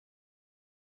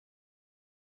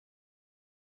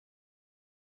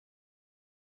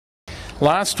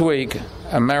Last week,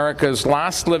 America's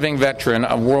last living veteran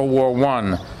of World War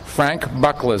I, Frank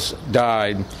Buckless,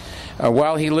 died.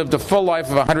 While he lived a full life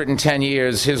of 110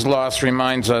 years, his loss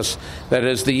reminds us that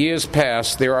as the years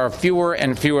pass, there are fewer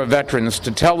and fewer veterans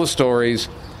to tell the stories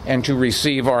and to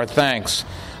receive our thanks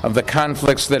of the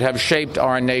conflicts that have shaped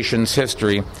our nation's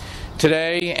history.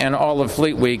 Today and all of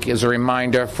Fleet Week is a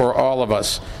reminder for all of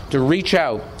us to reach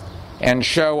out and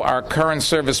show our current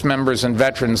service members and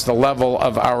veterans the level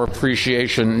of our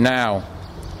appreciation now.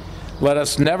 Let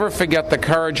us never forget the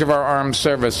courage of our armed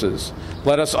services.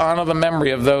 Let us honor the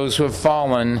memory of those who have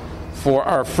fallen for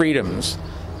our freedoms.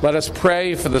 Let us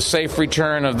pray for the safe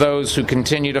return of those who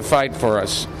continue to fight for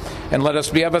us. And let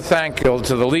us be ever thankful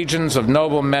to the legions of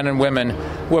noble men and women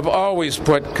who have always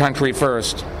put country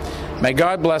first. May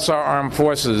God bless our armed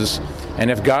forces,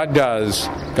 and if God does,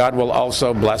 God will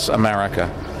also bless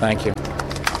America. Thank you.